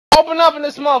Open up in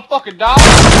this motherfucker, dog.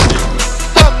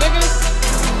 What's up, nigga?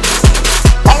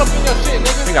 All up in your shit,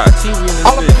 nigga. We got a TV in this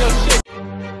All up in bitch. your shit.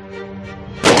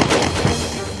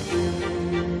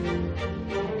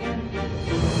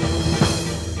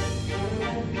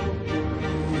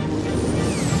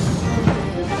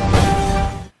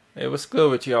 Hey, what's good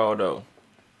with y'all though?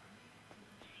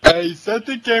 Hey,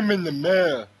 something came in the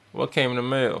mail. What came in the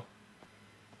mail?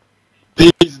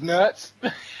 These nuts.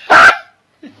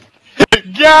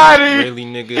 Got it. Really,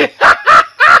 nigga?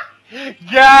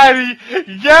 Got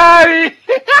it. Got it.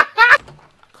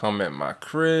 Come at my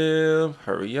crib.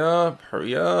 Hurry up.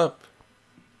 Hurry up.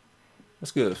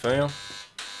 What's good, fam?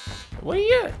 Where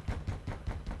you at?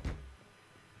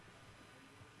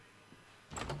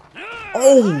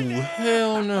 Oh,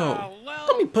 hell no.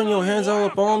 Don't be putting your hands all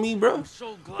up on me, bro.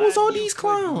 Who's all these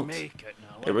clowns? Hey,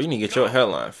 bro, you need to get your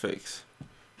headline fixed.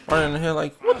 Running in the head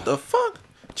like, what the fuck?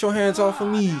 Get your hands off of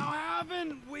me.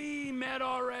 Haven't we met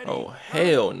already? Oh,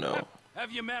 hell no.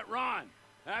 Have you met Ron?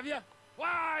 Have you? Well,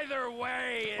 either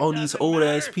way, All these old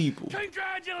ass people.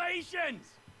 Congratulations!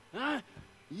 Huh?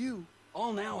 You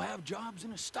all now have jobs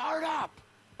in a startup.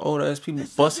 Old ass people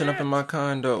busting up in my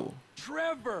condo.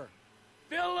 Trevor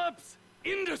Phillips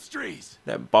Industries.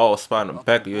 That bald spot in the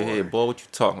back of your head, boy, what you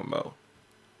talking about?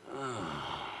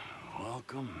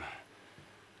 Welcome.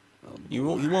 You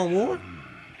want war?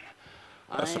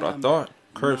 That's what I thought.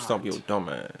 Curb stomp your dumb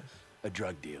ass. A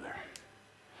drug dealer.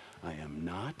 I am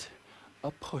not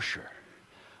a pusher.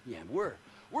 Yeah, we're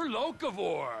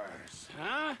locavores,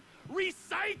 huh?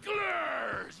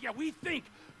 Recyclers. Yeah, we think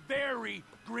very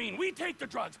green. We take the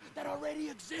drugs that already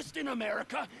exist in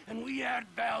America and we add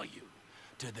value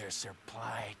to their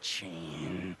supply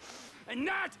chain. And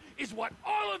that is what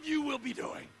all of you will be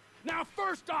doing. Now,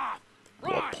 first off,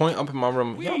 Well, Ron, point up in my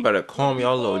room. Y'all better call me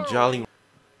all little jolly.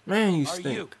 Man, you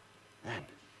stink. And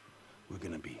we're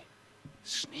gonna be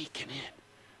sneaking in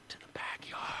to the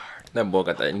backyard. That boy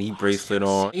got that knee bracelet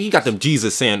on. He got them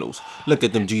Jesus sandals. Look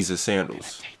at them Jesus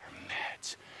sandals.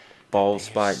 Bald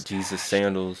spot Jesus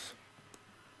sandals.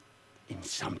 In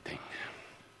something.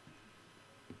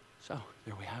 So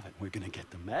there we have it. We're gonna get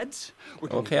the meds.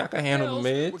 Okay, I can handle the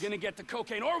meds. We're gonna get the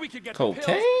cocaine, or we could get Cocaine? the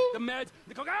pills, the meds,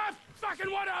 the cocaine. Ah, fucking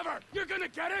whatever. You're gonna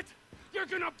get it. You're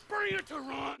gonna bring it to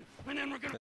Ron, and then we're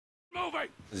gonna move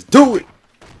it. Let's do it.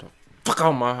 The fuck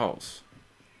out my house.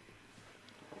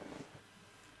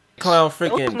 Clown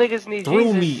freaking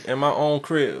threw me in my own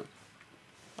crib.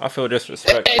 I feel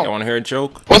disrespect. You wanna hear a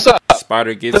joke? What's up?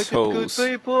 Spider gets hosed.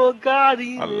 A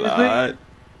lot.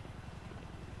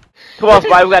 Come on,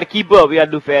 Spider, we gotta keep up. We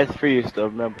gotta do Fast and Furious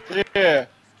stuff, remember? Yeah.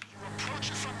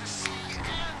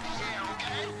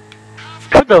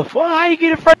 What the fuck? How you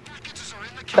get it from?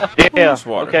 Yeah, This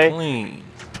water okay. clean.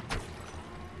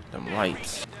 Them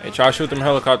lights. Hey, try to shoot them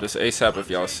helicopters ASAP if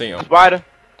y'all see them. Spider?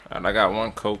 And I got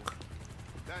one coke.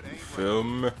 You feel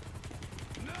me?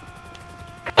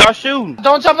 Start shooting.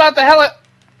 Don't jump out the heli.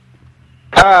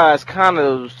 It's kind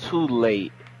of too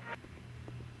late.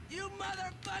 You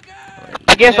motherfucker!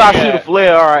 I guess I'll shoot a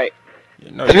flare, alright.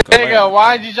 You know you can Nigga, land.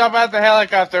 why did you jump out the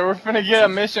helicopter? We're finna get a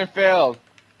mission failed.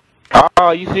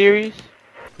 Oh, you serious?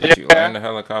 Did you land the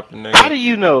helicopter, How nigga? do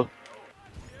you know?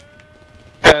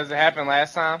 Does it happen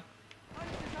last time?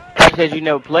 Because you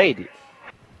never played it.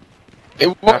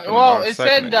 Happened Well, about a it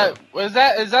second said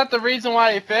that is that the reason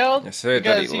why it failed? It said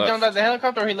that Because he he jumped left. out the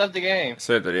helicopter or he left the game? It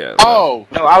said that, yeah. Oh,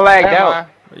 No, I lagged never out. mind.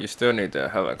 But you still need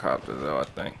that helicopter, though, I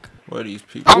think. What are these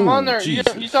people? I'm Ooh, on there. You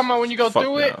Jesus. talking about when you go Fuck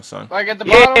through now, it? son. Like at the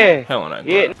bottom? Yeah. Hell on that,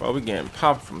 Yeah. bro. We getting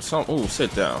popped from some. Ooh,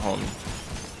 sit down, homie.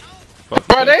 Fuck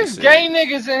Bro, you there's think gay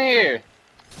this niggas in here.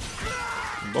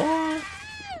 is? Boy,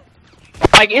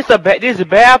 Like, this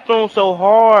bathroom so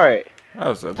hard. that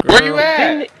was a girl. Where you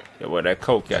at? Yeah, where that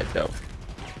coke at, though?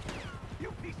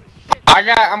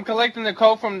 I'm collecting the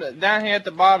coke from down here at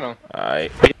the bottom.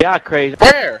 Alright. Y'all crazy.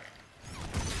 Where?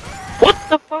 What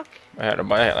the fuck? I had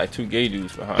like two gay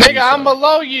dudes behind me. Nigga, I'm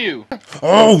below you.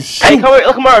 Oh, Hey, shit! come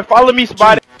here, come here. Follow me,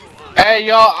 Spider. Hey,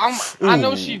 y'all, I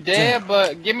know Ooh, she dead,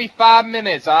 but give me 5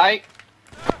 minutes, alright?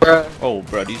 Oh,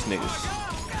 bro, these niggas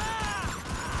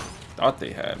thought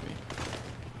they had me.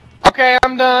 Okay,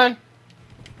 I'm done.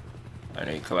 I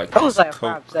need to collect That was this like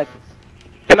coke. 5 seconds.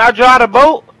 Can I drive the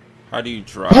boat? How do you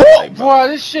drive? Whoa, Like, bro,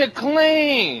 this shit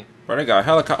clean. bro, they got a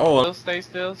helicopter. Oh, Stay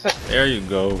still. there you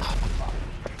go.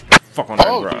 Fuck on that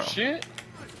Oh, ground. shit.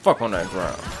 Fuck on that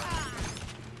ground.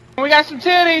 We got some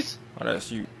titties. Oh,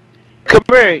 that's you. Come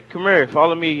here.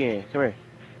 Follow me again. Come here.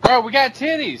 Bro, we got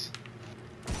titties.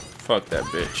 Fuck that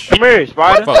bitch. Come here,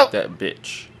 Spider. Fuck that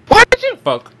bitch. What did you?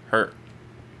 Fuck her.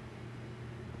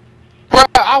 Bro,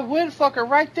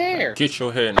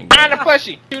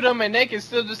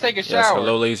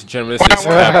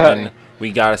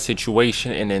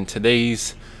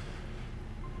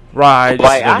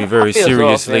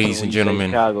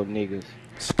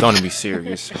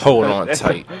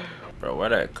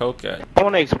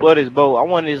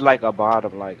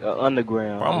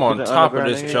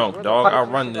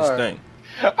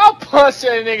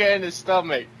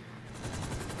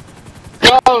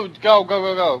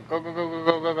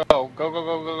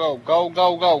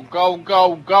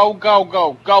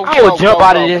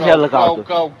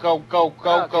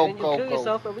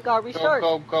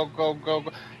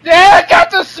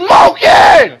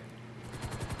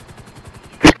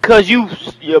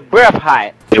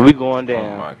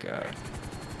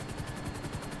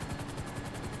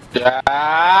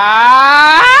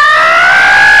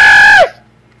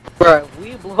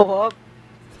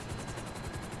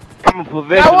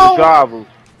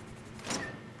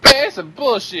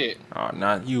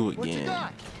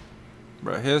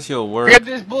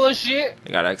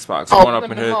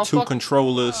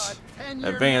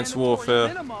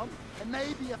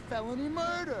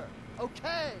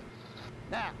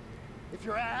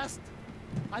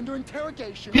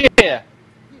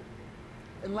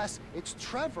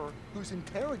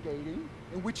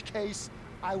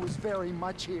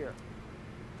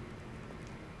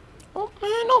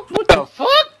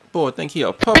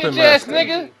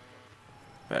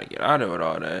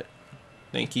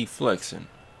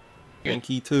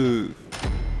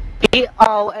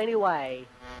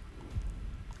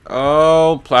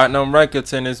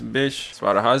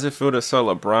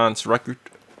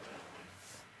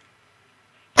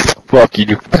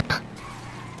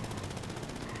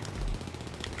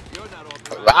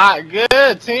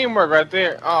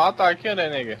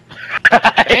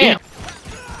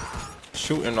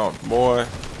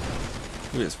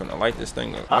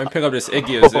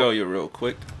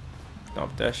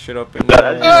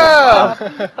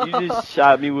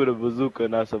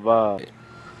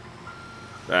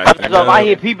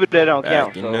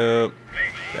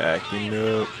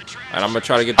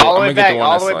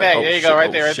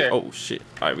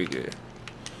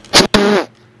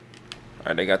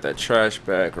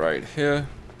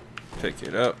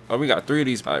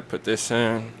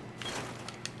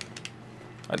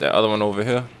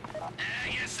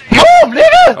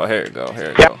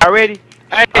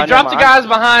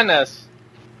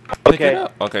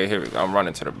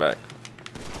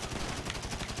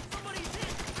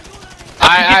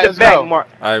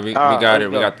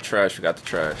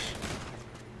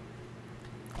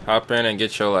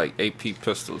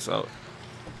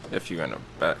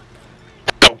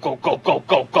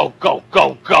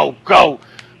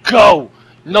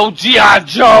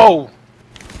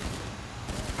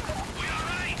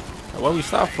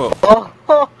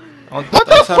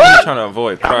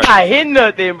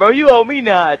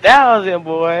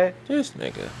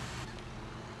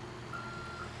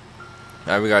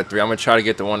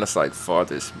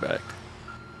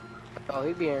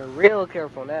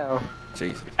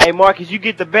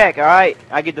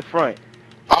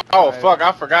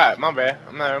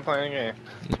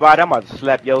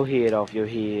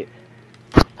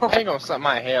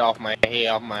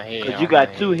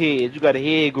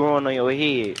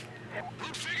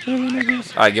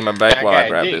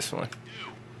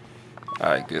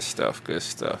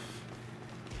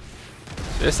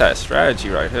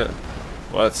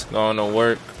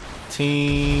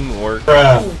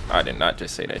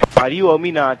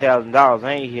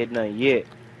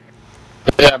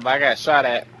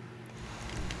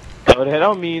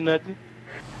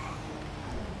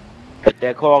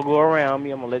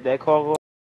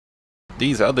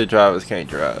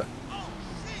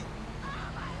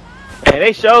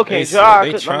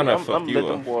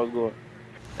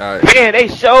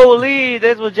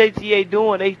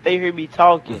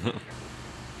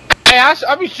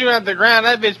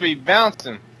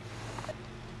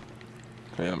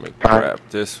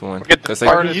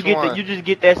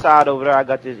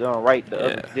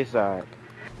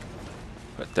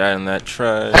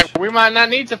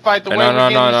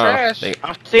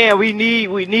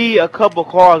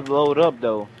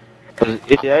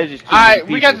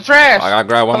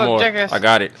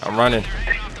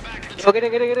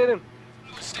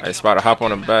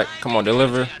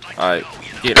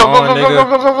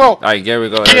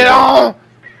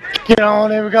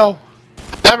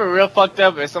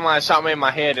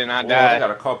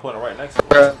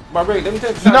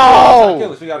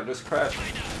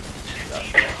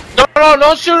 No,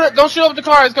 don't shoot it. Don't shoot up the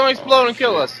car. It's gonna explode and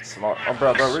kill us. Smart. Oh,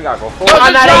 bro, we gotta go forward.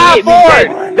 Oh, no, they hit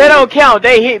me. They don't count.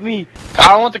 They hit me. I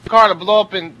don't want the car to blow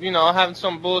up and, you know, having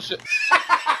some bullshit.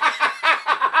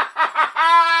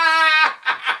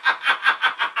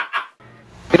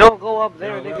 You don't go up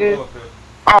there, nigga.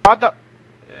 Oh, I thought.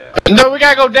 Yeah. No, we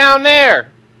gotta go down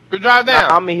there. We drive down.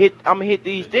 I'm gonna hit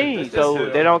these things, so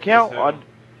they don't count. Or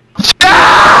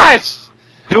Gosh!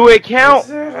 do it count?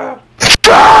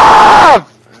 Stop!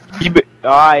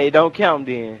 Alright, it don't count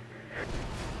then.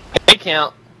 They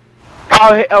count.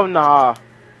 Oh nah.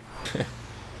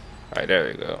 Alright, there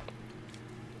we go.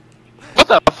 What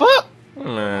the fuck?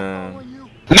 Man.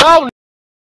 No!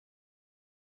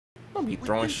 Don't be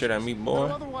throwing shit at me, boy.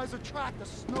 Otherwise attract a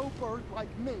snowbird like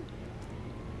me.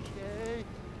 Okay.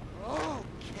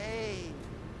 Okay.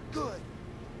 Good.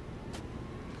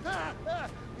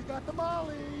 We got the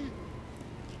molly.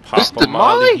 Pop a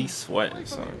Molly, he's sweating,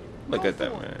 son. Look at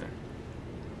that, man.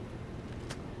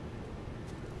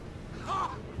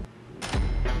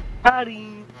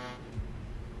 Howdy.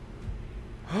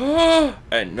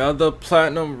 Another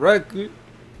platinum record.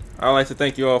 I'd like to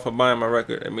thank you all for buying my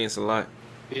record. It means a lot.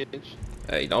 Bitch.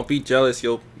 Hey, don't be jealous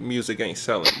your music ain't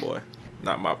selling, boy.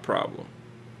 Not my problem.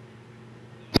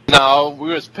 No, we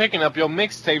was picking up your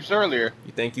mixtapes earlier.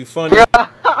 You think you funny?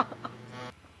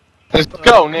 Let's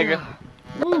go, nigga.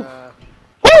 Woo!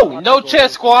 No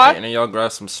chest squad. And then y'all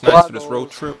grab some snacks for this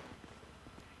road trip.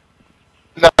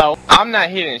 No, I'm not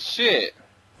hitting shit.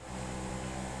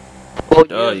 Well,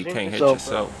 Duh, you can't hit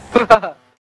yourself.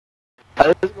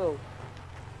 Let's go.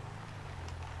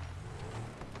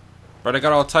 Bro, they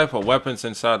got all type of weapons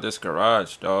inside this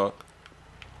garage, dog.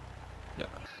 Yeah.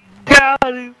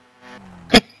 Got him.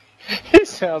 He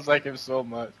sounds like him so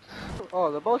much.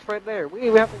 Oh, the boat's right there. We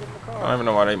even have to get in the car. I don't even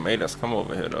know why they made us come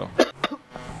over here, though.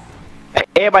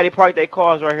 Everybody park their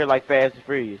cars right here like Fast and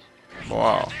Furious.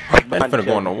 Wow. They finna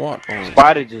go in the water. Oh.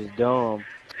 Spider just dumb.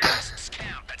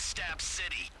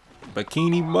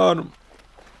 Bikini Bottom.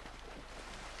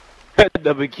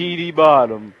 The bikini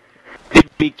bottom. The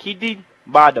bikini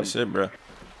bottom. That's it, bro.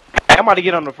 I'm about to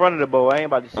get on the front of the boat. I ain't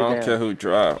about to sit I down. don't care who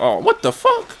drive. Oh, what the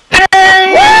fuck?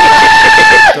 Hey!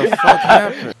 What the fuck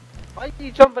happened? Why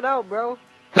you jumping out, bro?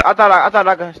 I thought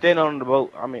I could stand on the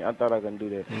boat. I mean, I thought I could do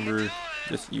that. Remember,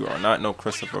 you are not no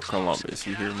Christopher Columbus.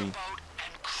 You hear me?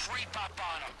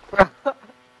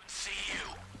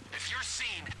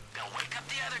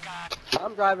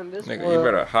 I'm driving this Nigga, one. you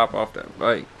better hop off that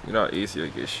bike. You know how easy to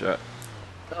get shot.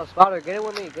 No, Spotter, get it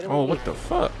with me. Get it Oh, with what the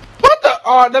fuck? What the?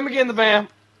 Oh, let me get in the van. me.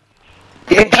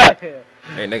 Yeah.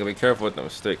 Hey, nigga, be careful with them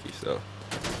stickies, though.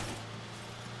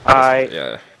 Alright.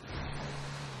 Yeah.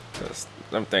 Cause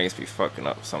them things be fucking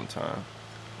up sometime.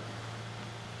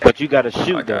 But you gotta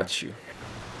shoot I though. got you.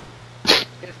 Get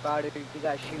Spotter. You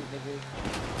got shoot, nigga.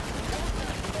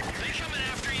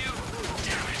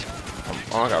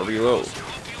 Oh, I got reload.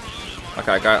 Like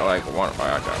I got like one.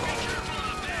 I got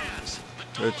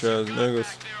bitch ass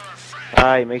niggas.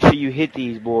 Alright, make sure you hit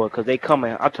these boys, cause they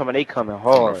coming. I'm talking about they coming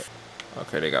hard.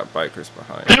 Okay, they got bikers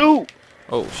behind. Shoot!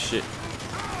 Oh shit.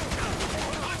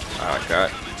 I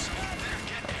got.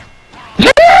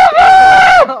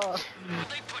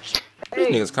 These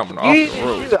Hey, niggas coming off you the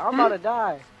shoot. road. I'm about to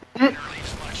die.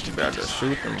 You better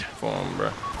shoot them for them,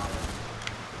 bruh.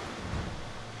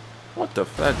 What the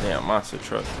that damn monster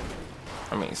truck?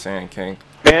 I mean Sand King.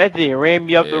 Man, that thing ran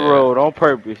me up the Yeah. road on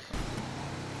purpose.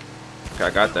 Okay, I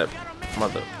got that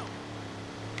mother.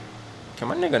 Can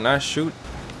my nigga not shoot?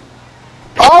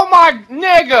 Oh my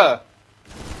nigga!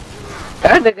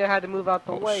 That nigga had to move out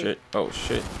the Oh way. shit. Oh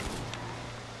shit.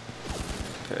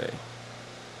 Okay.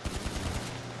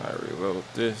 I reload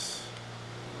this.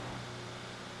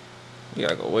 You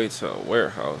gotta go wait to a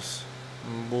warehouse.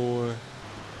 Boy.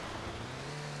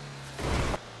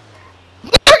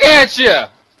 Look at you!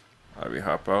 Alright, we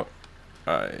hop out.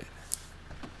 Alright.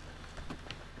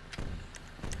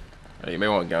 Hey, you may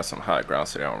want to get on some high ground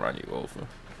so they don't run you over.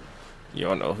 You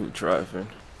don't know who driving.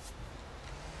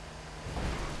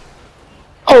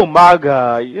 Oh my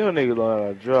god, you nigga know how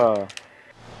to drive.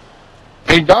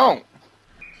 He don't.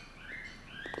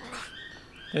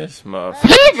 This motherfucker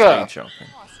Nigga! ain't jumping.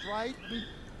 Lost, right? I mean,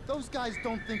 those guys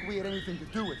don't think we had anything to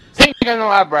do with it. He ain't got no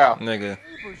eyebrow. Nigga.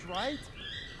 Neighbors, right?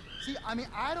 See, I mean,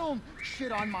 I don't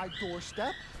shit on my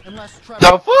doorstep unless Trevor.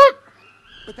 The fuck?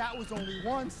 But that was only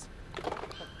once.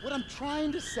 What I'm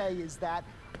trying to say is that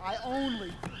I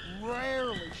only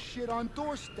rarely shit on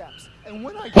doorsteps, and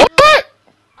when I do, What?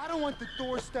 I don't want the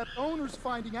doorstep owners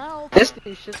finding out. This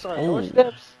thing shits on Ooh.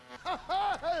 doorsteps.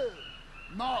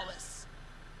 Lawless.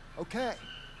 Okay,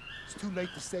 it's too late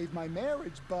to save my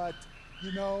marriage, but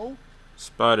you know,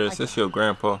 Spider, is this your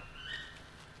grandpa?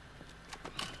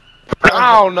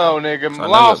 I don't know, nigga. So I know your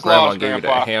Lost, grandma gave you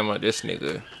grandpa. that hammer. This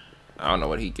nigga, I don't know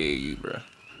what he gave you, bro.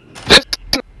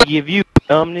 Give you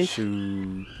dumbness.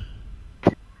 Shoot.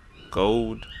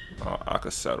 Gold. Oh, I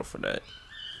could settle for that.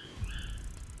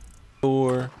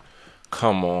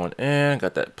 Come on, and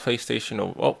got that PlayStation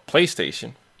over. Oh,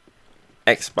 PlayStation,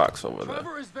 Xbox over there.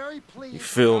 Trevor is very pleased You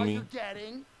feel with how me? you're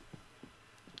getting.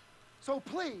 So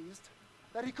pleased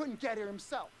that he couldn't get here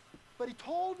himself. But he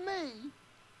told me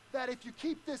that if you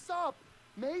keep this up,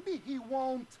 maybe he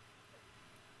won't.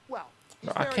 Well, he's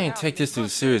Bro, I very can't happy take this and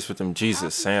dude serious with them happy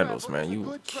Jesus sandals, Trevor man. is a You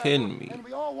good kidding Trevor, me? And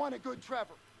we all want a good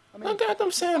Trevor. I mean, Look at them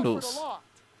he suffered sandals. a lot.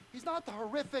 He's not the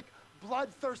horrific,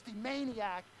 bloodthirsty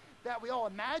maniac that we all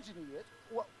imagine he is.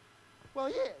 Well,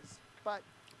 he is, but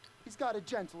he's got a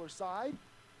gentler side.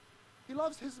 He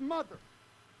loves his mother.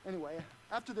 Anyway,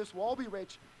 after this, we'll all be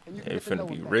rich, and you can They get to know finna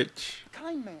be him better. rich. A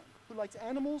kind man who likes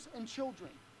animals and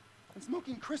children, and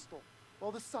smoking crystal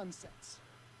while the sun sets.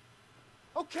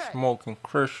 Okay. Smoking So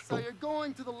crystal. you're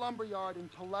going to the lumberyard in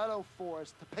Toledo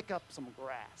Forest to pick up some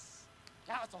grass.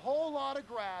 Now, it's a whole lot of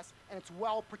grass, and it's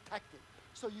well protected.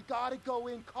 So you gotta go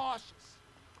in cautious.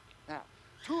 Now,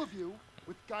 2 of you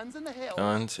with guns in the hills.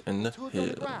 Guns in the 2 of you on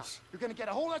the ground. hills. You're gonna get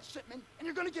a whole lot of shipment, and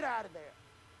you're gonna get out of there.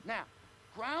 Now,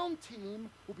 ground team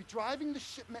will be driving the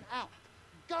shipment out.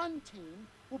 Gun team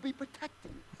will be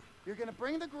protecting it. You're gonna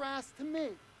bring the grass to me,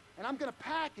 and I'm gonna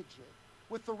package it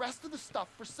with the rest of the stuff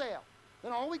for sale.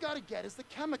 Then all we gotta get is the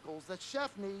chemicals that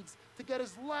Chef needs to get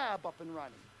his lab up and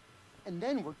running. And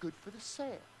then we're good for the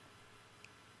sale.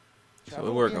 So Trevor we're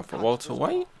will be working in for touch Walter as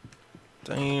well. White?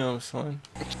 Damn, son.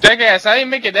 Jackass, I didn't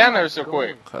make it down there so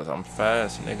quick. Cause I'm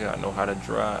fast, nigga. I know how to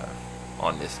drive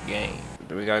on this game.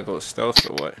 Do we gotta go stealth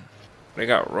or what? They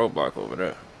got roadblock over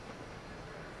there.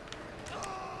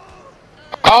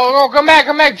 Oh, come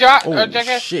back, Jock. Oh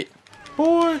Jackass. shit,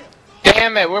 boy.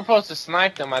 Damn it, we're supposed to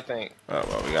snipe them, I think. Oh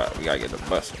well, we gotta get the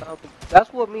bus.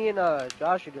 That's what me and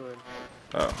Josh are doing.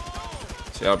 Oh,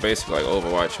 so y'all basically like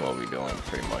overwatching what we doing,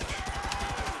 pretty much.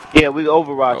 Yeah, we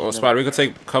Overwatch. Oh, Spider, we could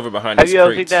take cover behind Have these you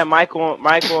ever seen crates. that Michael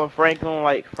and Franklin,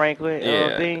 like Franklin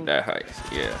Yeah, thing? that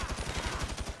heist. Yeah.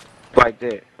 Like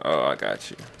that. Oh, I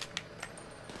got you.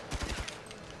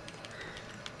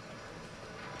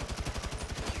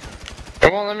 They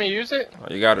won't let me use it?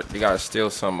 Oh, you gotta steal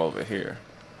some over here.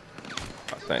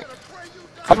 I think.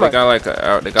 'Cause they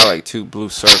got like 2 blue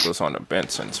circles on the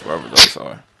Bensons, wherever those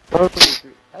are.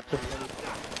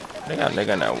 They got a nigga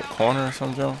in that corner or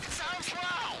something, Joe.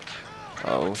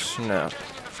 Oh snap!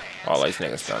 All these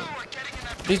niggas done.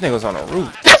 These niggas on the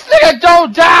roof. This nigga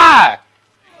don't die!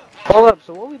 Hold up,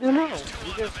 so what we do now?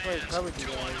 We just like covered you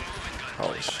guys.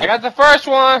 Oh I shit! got the first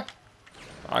one.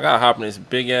 I gotta hop in this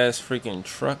big ass freaking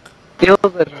truck. Feels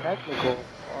a technical.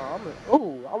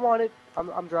 I want it.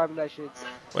 I'm driving that shit.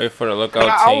 Wait for the lookout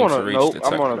I team wanna, to reach nope, the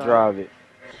I'm tech. gonna drive it.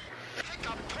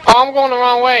 Oh, I'm going the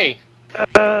wrong way.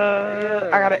 I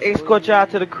gotta escort y'all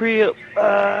to the crib.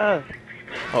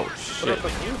 Oh shit!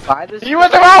 You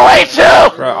went the wrong way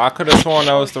too! Bro, I could have sworn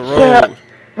that was the road.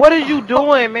 What are you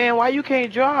doing, man? Why you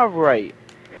can't drive right?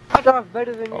 I drive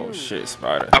better than Oh you. shit,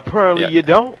 Spider. Apparently Yeah. you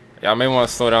don't. Y'all may want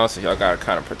to slow down, so y'all gotta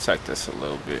kind of protect this a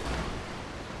little bit.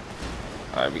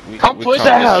 Alright, we I'm we pushing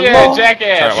come. this shit, Hello?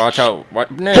 Jackass. Try to watch out.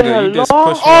 What, nigga, you just Hello?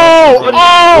 pushed me What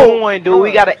off are you doing, dude?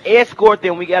 We gotta escort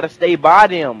them. We gotta stay by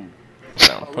them. the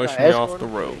road. Push me off the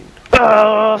road.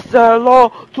 Say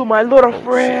hello to my little shit.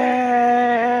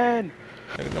 friend.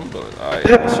 Nigga, them bullets.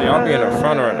 Alright, so y'all be in the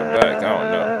front or in the back? I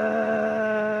don't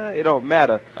know. It don't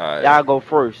matter. Alright, Y'all go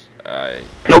first. alright,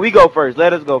 No, we go first.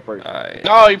 Let us go first. alright.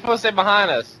 No, you supposed to stay behind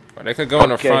us. But they could go in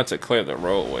the Okay. front to clear the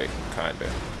roadway, kinda.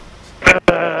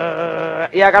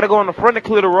 Yeah, I gotta go in the front to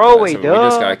clear the roadway, So we duh.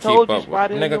 just gotta Told keep you, up with.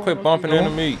 Spider, Nigga, don't quit know bumping what you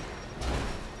into me.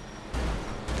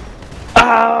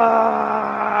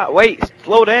 Wait,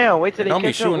 slow down. Wait till they Don't be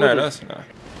catch up shooting with at us. us now.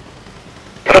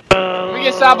 We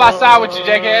get side by side with you,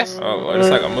 Jackass. Oh, Lord, it's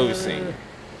like a movie scene.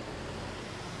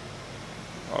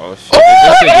 Oh shit, Ooh, this shit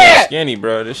look at getting that! skinny,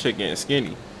 bro. This shit getting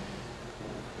skinny.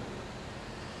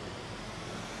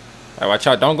 Alright, watch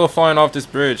out. Don't go flying off this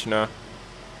bridge now.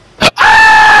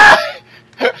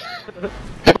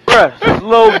 Bruh,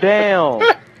 slow down.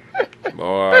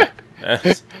 Boy,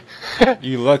 that's,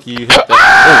 you lucky you hit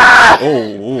that.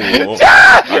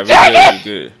 Oh. Alright, we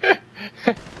good.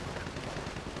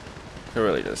 You're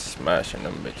really just smashing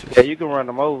them bitches. Yeah, you can run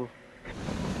them over.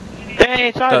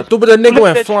 Dang, try to The nigga flip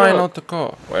went that flying truck. out the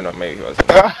car. Wait, no, maybe he wasn't.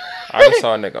 I just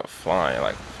saw a nigga flying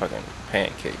like a fucking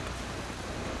pancake.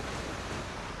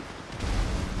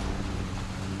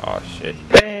 Oh shit.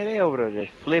 Man, they over there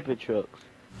just flipping trucks.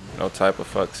 No type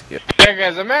of fucks given. Yeah,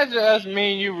 guys, imagine us,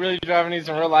 me and you really driving these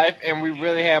in real life, and we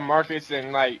really have Marcus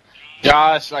and like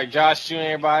Josh shooting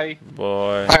everybody.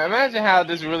 Boy. Like, imagine how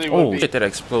this really would be. Shit, that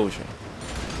explosion.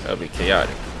 That'll be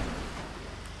chaotic.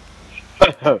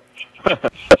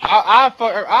 I'll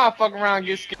fuck around and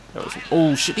get scared.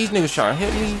 Oh shit, these niggas trying to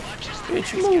hit me.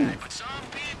 Bitch, move.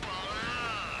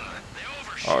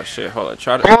 Oh shit, hold on.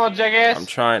 Try to. Come on, jackass. I'm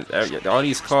trying. All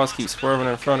these cars keep swerving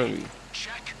in front of me.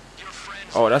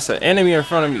 Oh, that's an enemy in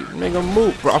front of me. Nigga,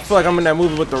 move, bro. I feel like I'm in that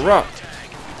movie with The Rock.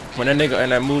 When that nigga in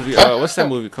that movie, what's that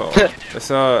movie called? It's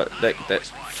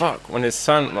that fuck. When his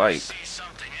son like,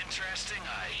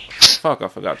 fuck, I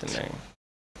forgot the name.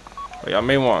 But y'all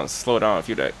may want to slow down if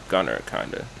you that gunner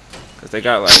kinda, cause they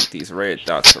got like these red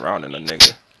dots surrounding the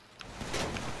nigga.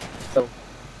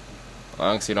 As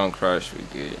long as he don't crush, we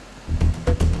good.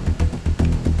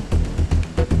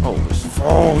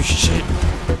 Oh shit.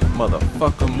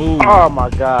 Motherfucker, move. Oh my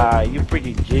god, you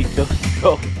freaking jiged us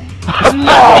so.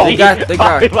 No! They got.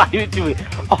 Why did you do it?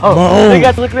 Oh, they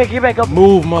got to look back, get back up.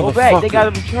 Move, motherfucker. Go back, they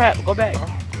got him trapped. Go back.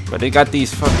 But they got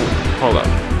these fucking. Hold up.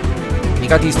 They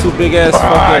got these two big ass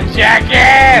fucking.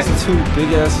 Jackass! These two big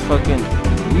ass fucking.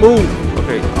 Move!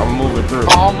 Okay, I'm moving through.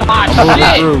 Oh my I'm moving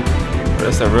shit! through.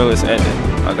 That's the realest ending.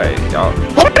 Okay, y'all.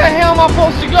 Where the hell am I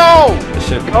supposed to go? This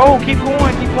shit. Oh, keep going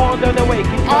that way.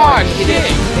 Keep going. Oh shit!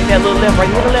 Hit that little left, right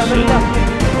here, the left, hit the left.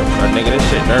 Nigga, this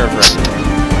shit nerve wracking.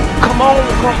 Come on.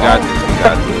 Got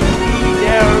this.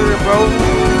 Yeah, bro.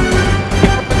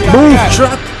 Move,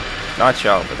 truck! Not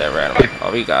y'all, but that random.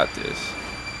 Oh, we got this.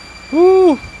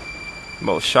 Woo!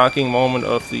 Most shocking moment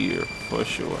of the year, for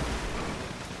sure.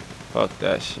 Fuck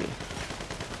that shit.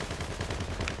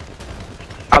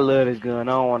 I love this gun.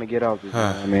 I don't want to get off this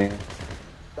gun, man.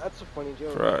 That's a funny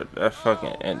joke. Bro, that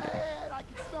fucking ending. I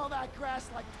can smell that grass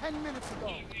like 10 minutes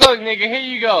ago. Look, nigga, here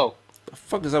you go. The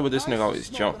fuck is up with this nigga always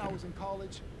jumping? I was in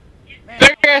college.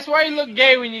 Jackass, why you look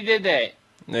gay when you did that?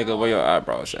 Nigga, where your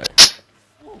eyebrows at?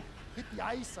 Hit the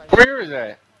ice. Where is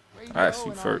that? I asked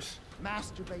you first.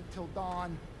 Masturbate till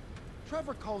dawn.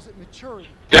 Trevor calls it maturity.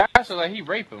 Josh was like he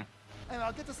raped him. And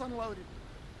I'll get this unloaded.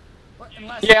 But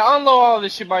unless Yeah, unload all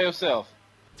this shit by yourself.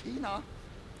 Tina.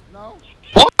 No.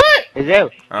 What? Is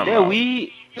that I'm out.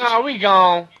 weed? No, we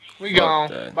gone. We Fuck gone.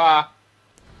 that. Bye.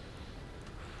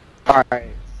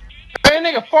 Alright. Hey,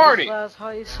 nigga farted. Last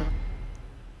heist.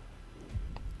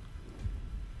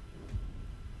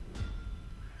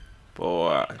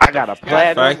 Boy, I got a the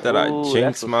platinum. fact that I Ooh,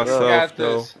 jinxed that's what's myself Got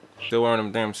though, this. still wearing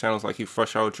them damn sandals like he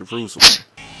fresh out of Jerusalem.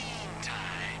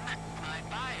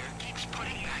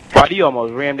 Why do you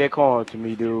almost rammed that car into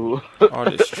me, dude? All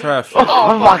this traffic.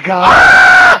 Oh my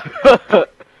god!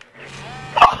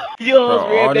 You almost Bro, all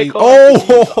rammed that these. car.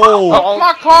 Oh,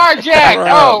 my car jacked. Bro.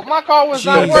 Oh, my car was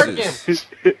not working. Jesus.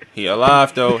 He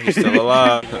alive though. He's still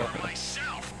alive.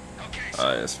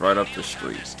 It's right up the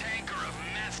street.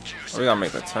 Oh, we gotta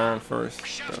make a turn first. The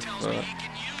fuck?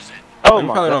 Oh We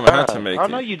my probably god! don't even have to make oh it.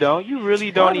 no, you don't. You really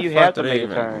Why don't the even fuck have do to they make a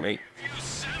even turn. make?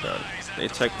 They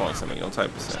checkpoints that make no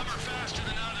type of sense.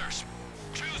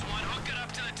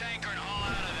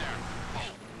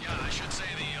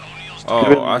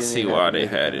 Oh, I see why they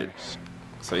had it.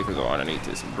 So you could go underneath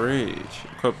this bridge.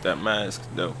 Equip that mask,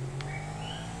 though.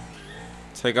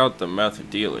 Take out the meth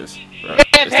dealers. Bro.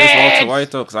 Is this Walter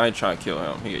White, though? Because I ain't trying to kill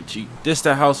him. He a G. This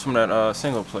the house from that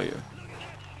single player.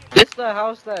 This the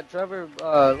house that Trevor,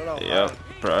 Yep.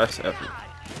 Bro, that's epic.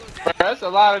 That's a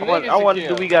lot of niggas I wonder, to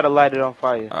do kill. we gotta light it on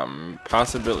fire?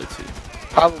 Possibility.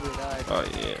 probably not. Oh,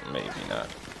 yeah, maybe not.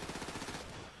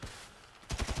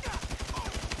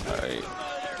 Alright.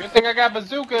 Good thing I got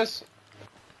bazookas.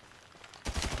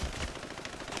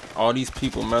 All these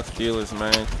people, meth dealers,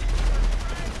 man.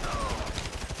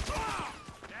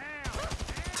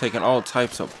 Taking all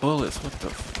types of bullets. What the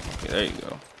f? Okay, there you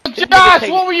go. Josh,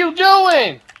 what were you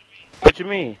doing? What you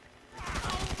mean?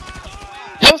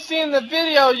 You seen the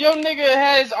video? Your nigga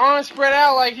had his arms spread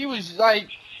out like he was like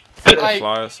Fly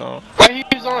or something. like he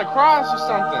was on a cross or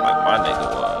something. Like my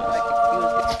nigga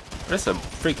was. That's a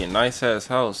freaking nice ass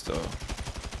house, though.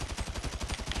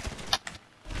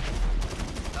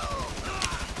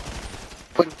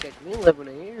 Wouldn't take me living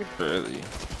in here. Really.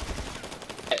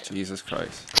 Jesus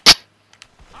Christ.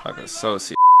 I can so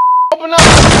see. Open up,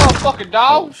 motherfucker, Oh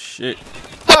dog. shit.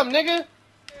 What's up, nigga?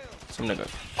 Some nigga.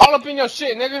 All up in your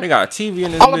shit, nigga. They got a TV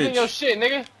in this All up in your bitch. shit,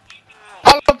 nigga.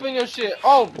 All up in your shit.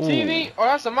 Oh, TV? Oh,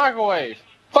 that's a microwave.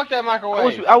 Fuck that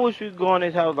microwave. I wish we could go in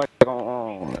this house like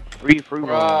on free roam.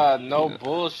 Bruh, no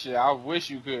bullshit. I wish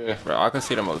you could. Bro, I can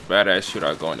see the most badass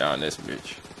shootout going down this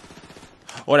bitch.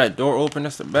 Oh, that door open.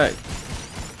 That's the back.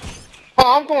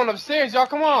 Oh, I'm going upstairs, y'all.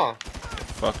 Come on.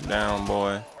 Fuck down,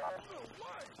 boy.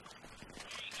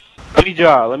 Let me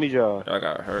draw. I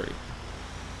gotta hurry.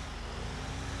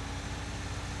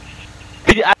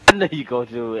 I know you gonna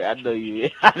do it. I know you.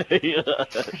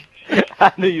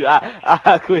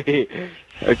 I quit. You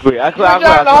been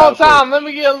driving the whole time. Let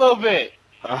me get a little bit.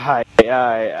 Alright. Yo,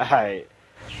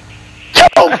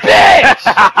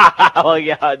 bitch! Oh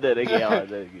yeah, I did it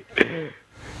again.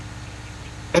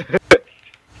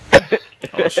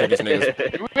 Oh shit, these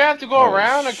niggas. Do we have to go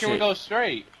around or can we go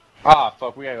straight? Ah,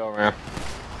 fuck, we gotta go around.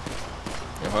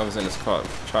 If I was in this car,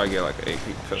 try to get like an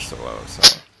AP pistol out or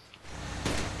something.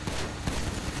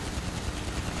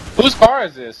 Whose car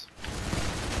is this?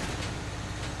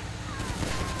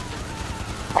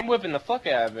 I'm whipping the fuck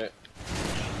out of it.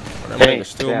 But that nigga's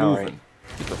still moving. Right.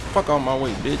 Get the fuck out of my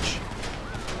way, bitch.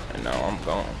 And now I'm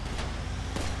gone.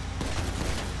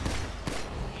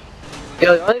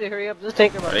 Yo, y'all need to hurry up. Just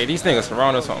take him out. Hey, these niggas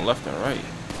surround us on left and right.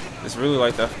 It's really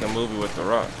like that fucking movie with The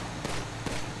Rock.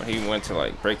 When he went to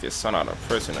like break his son out of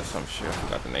prison or some shit. I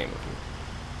forgot the name of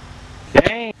it.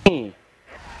 Dang.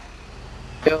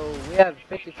 Yo, we have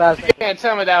 55 seconds. You can't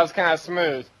tell me that was kind of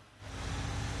smooth.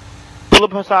 Pull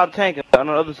up inside the tank on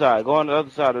the other side. Go on the other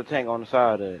side of the tank on the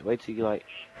side of it. Wait till you like.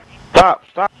 Stop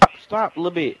a little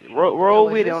bit. Roll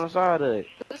with it on the side of it.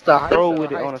 Roll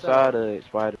with it on the side of it,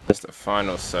 Spider. That's the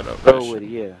final setup. Roll with it,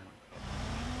 yeah.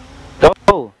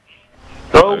 Go.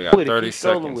 Roll with it. 30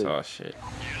 seconds. Oh shit.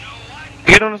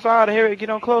 Get on the side of here.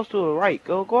 Get on close to it. Right.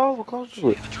 Go over close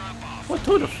to it. What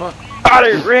the fuck? Oh,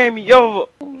 they ran me over.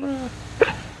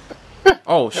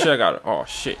 Oh shit, I got it. Oh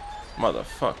shit.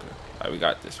 Motherfucker. Alright, we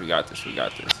got this.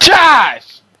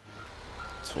 Josh!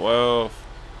 12.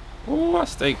 Ooh, I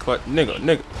stay clutch.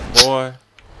 Nigga. Boy.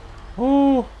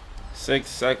 Ooh. 6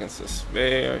 seconds to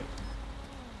spare.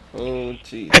 Oh,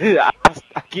 jeez.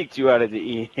 I kicked you out of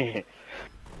the end.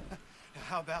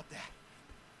 How about that?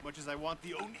 Much as I want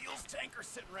the O'Neill's tanker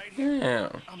sitting right here.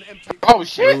 Damn. I'm empty. Oh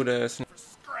shit! Rude ass. For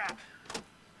scrap.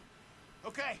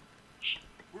 Okay.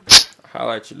 We're good.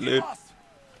 Highlight your lip.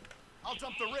 I'll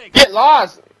dump the rig. Get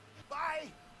lost! Bye.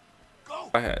 Go.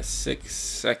 I had 6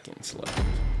 seconds left.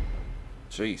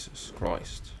 Jesus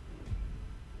Christ.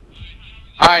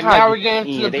 Alright, now we're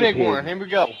getting to the big one. Here we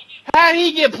go. How did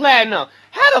he get platinum?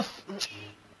 How the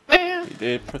man? He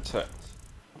did protect.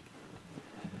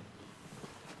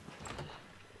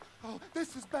 Oh,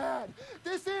 this is bad.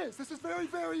 This is very,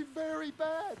 very, very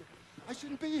bad. I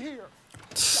shouldn't be here.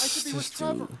 I should be with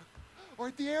Trevor. Or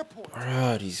at the airport.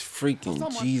 Bruh, these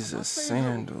freaking Jesus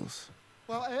sandals.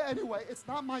 Well, anyway, it's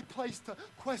not my place to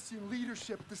question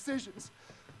leadership decisions.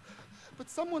 But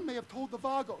someone may have told the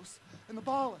Vagos, and the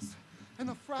Ballas, and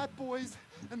the frat boys,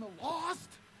 and the Lost,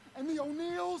 and the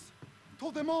O'Neills,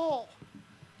 told them all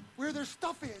where their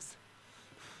stuff is.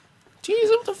 Jesus,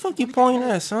 what the fuck you pointing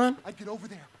at, son? I'd get over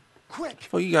there, quick.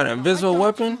 Oh, you got an invisible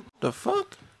weapon? The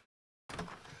fuck?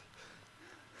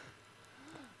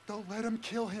 Don't let him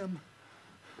kill him.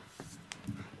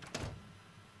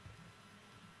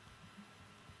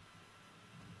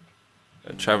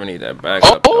 Trevor need that back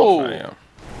up though, fam.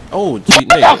 Oh, gee,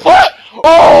 nigga. What?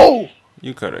 Oh!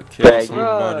 You could have killed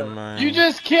somebody, man. You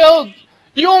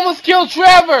almost killed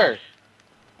Trevor!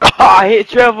 Oh, I hit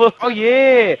Trevor. Oh,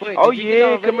 yeah. Wait, Oh,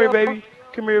 yeah. Come here, baby.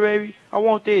 Come here, baby. I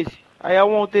want this. Hey, I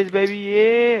want this, baby.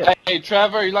 Yeah. Hey,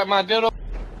 Trevor, you like my dildo?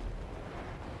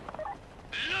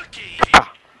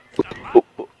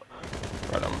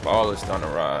 Bro, them ballers done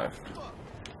arrived.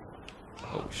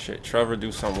 Oh, shit. Trevor,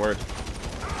 do some work.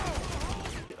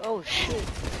 Oh shit.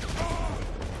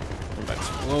 Them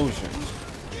explosions.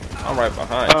 I'm right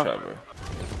behind Trevor.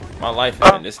 My life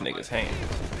is in this nigga's hands.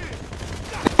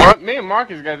 Me and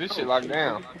Marcus got this shit locked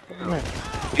down.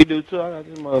 You do too. I got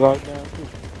this mother locked down too.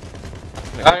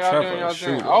 Nigga, Trevor is a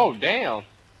shooter. Oh damn.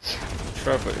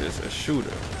 Trevor is a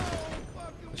shooter.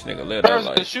 This nigga live that Trevor's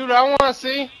life. the shooter I wanna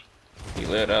see. He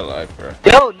live that life, bro.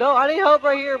 Yo, no, I need help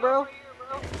right here, bro.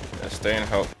 Yeah, stay in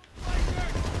help.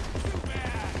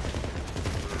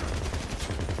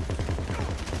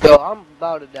 Yo, I'm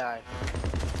about to die.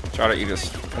 Try to eat a,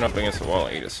 put up against the wall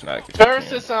and eat a snack. Trevor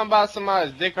said something about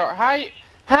somebody's dick hard.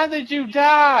 How did you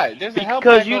die? There's a help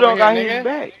Because back you over don't got here, his nigga.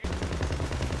 back.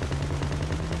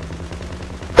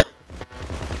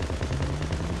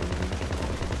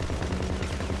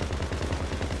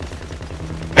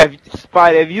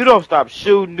 Spider, if you don't stop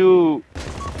shooting, dude.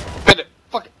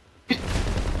 Fuck it.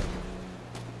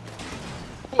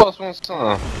 Who else wants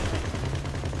some?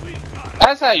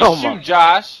 That's how you shoot,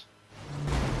 Josh.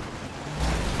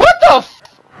 What the f?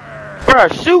 Bruh,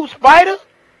 shoot, Spider.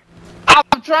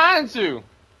 I'm trying to.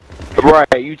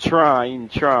 Right, you trying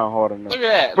hard enough. Look at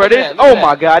that. Bro, Look this, at that, oh look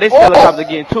my at god, this that. helicopter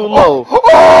getting too low.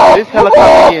 This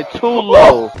helicopter getting too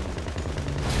low.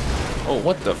 Oh,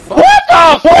 what the fuck? What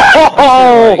the fuck?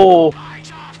 Oh!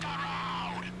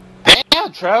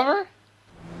 Damn, Trevor.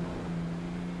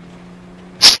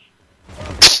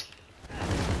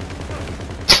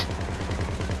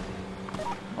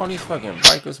 All these fucking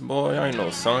bikers, boy. I ain't no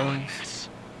sons.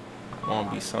 Wanna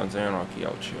be Sons of Anarchy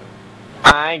out here.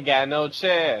 I ain't got no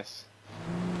chest.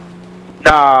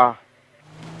 Nah.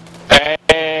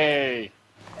 Hey.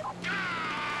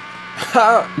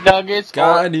 Nuggets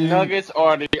are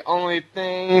the only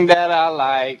thing that I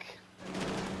like.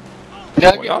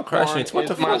 Boy, y'all crashing. What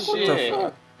the fuck? What the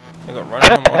fuck? Nigga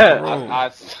running him off the road.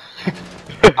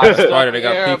 I Spider, they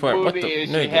got her people. What the booty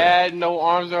and nigga? she had no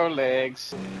arms or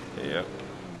legs. Yep.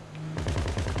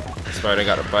 Spider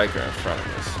got a biker in front of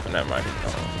us, and that might be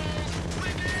gone.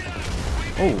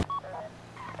 Oh.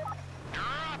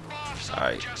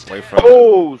 Alright, wait for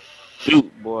Oh, shoot,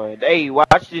 boy. Hey,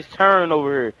 watch this turn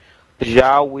over here.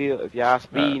 Y'all will, if y'all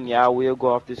speeding, y'all will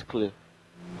go off this cliff.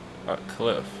 a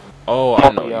cliff. Oh, I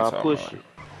know what you're Y'all talking push about. it.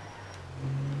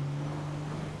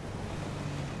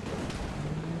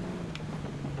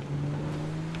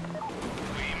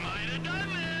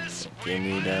 Give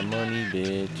me that money,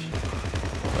 bitch.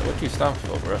 What you stop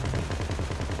for, bro?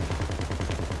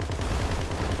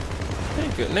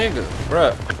 Nigga,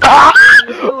 bruh.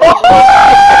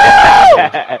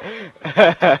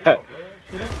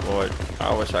 Boy,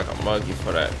 I wish I could mug you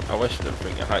for that. I wish the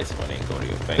freaking heist money didn't go to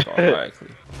your bank automatically.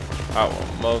 I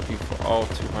will mug you for all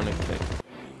 200K.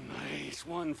 Nice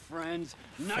one, friends.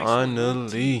 Nice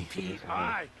Finally.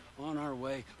 one. On our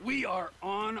way. We are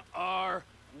on our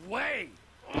way.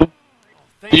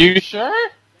 Thank You sure?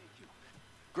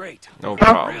 Great. No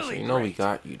problem. Really So you know we great.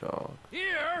 got you, dog.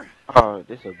 Here Oh,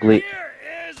 this a glitch.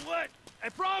 is what I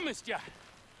promised you.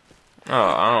 Oh,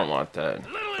 I don't want that.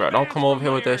 Bro, don't come over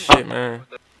here with that shit, man.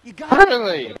 You got to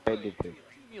Really?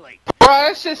 accumulate. Bro,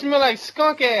 that shit smell like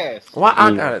skunk ass. Why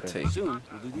I gotta take? Soon we'll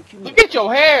do the accumulate. Look at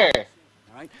your hair.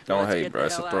 All right? Don't Let's hate, get bro. the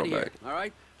It's a hell outta here, throwback. All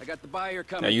right? I got the buyer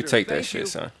coming. Now you through. take that Thank shit, you.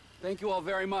 son. Thank you all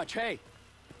very much. Hey,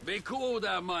 be cool with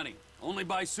that money. Only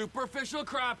buy superficial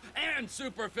crap and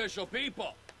superficial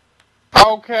people.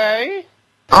 Okay.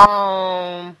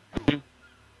 I'm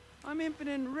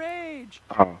impotent rage.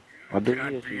 Oh, I do Can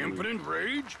I this. be impotent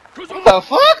rage? Cause What the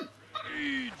fuck?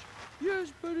 rage.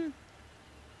 Yes, buddy.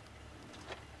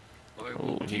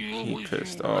 Oh, he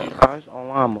pissed off. Oh, it's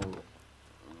online mode.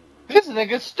 This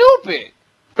nigga stupid.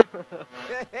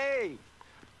 Hey,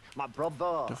 my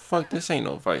brother. The fuck? This ain't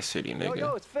no Vice City, Yo,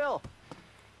 nigga. it's Phil.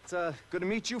 It's good to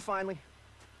meet you finally.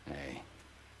 Hey.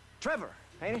 Trevor,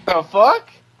 ain't it? The fuck?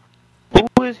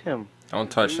 Who is him? Don't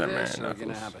touch Do that man, this, or we're gonna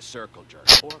Knuckles. have a circle jerk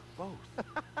or both.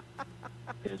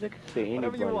 They can say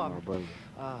Whatever anybody, you my want. brother.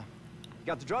 You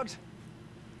got the drugs?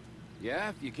 Yeah,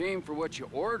 if you came for what you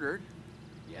ordered,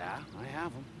 yeah, I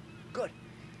have them. Good.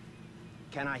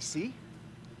 Can I see?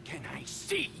 Can I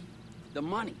see the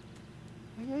money?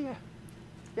 Yeah,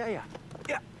 got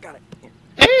it.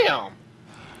 Here. Damn.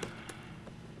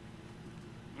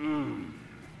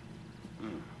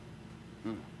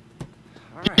 All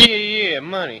right. Yeah,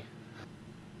 money.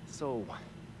 So,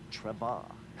 Trevor,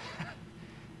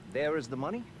 there is the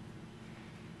money.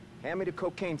 Hand me the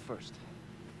cocaine first.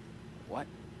 What?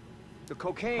 The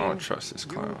cocaine I don't trust this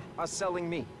you clown. are selling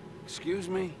me. Excuse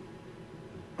me?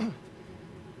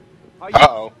 Are you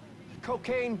Uh-oh.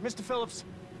 cocaine, Mr. Phillips?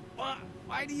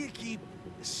 Why do you keep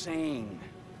saying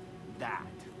that?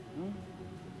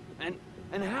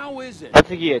 And how is it I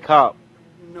think he a cop.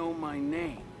 you know my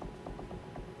name?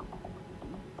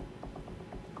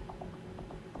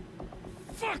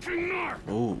 Fucking narc!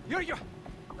 Ooh.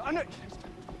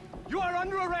 You are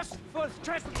under arrest for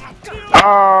trespass.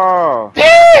 Oh,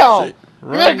 Damn! Shit. You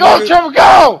Run, gotta go, nigga. Trevor,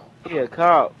 go! he a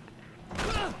cop.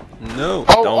 No,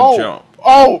 Oh, don't jump.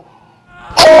 Oh!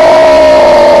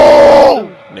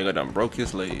 Oh! Nigga done broke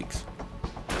his legs.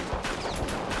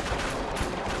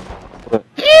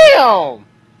 Damn!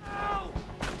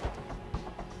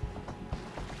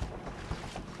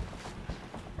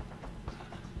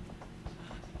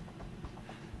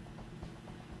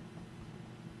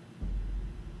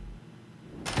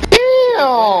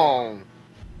 Damn!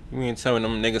 You mean tell me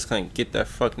them niggas couldn't get that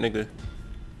fuck nigga?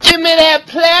 Give me that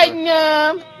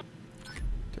platinum!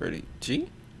 30G?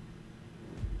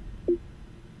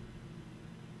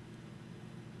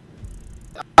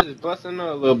 I just busting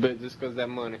up a little bit just cause that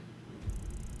money.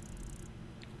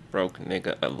 Broke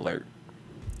nigga alert.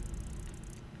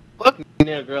 Fuck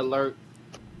nigga alert.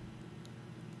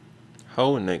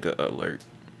 Whole nigga alert.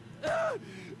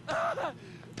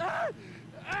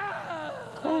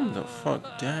 Calm the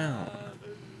fuck down.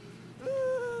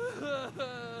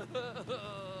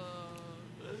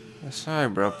 Sorry,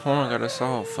 bro. Porn got us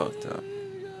all fucked up.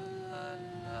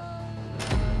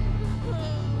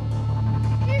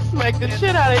 You smacked the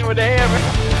shit out of him with the hammer.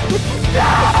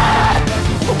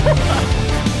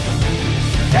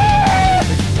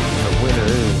 The winner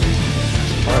is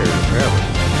Fire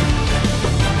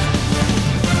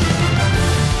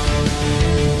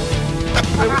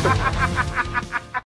Hammer.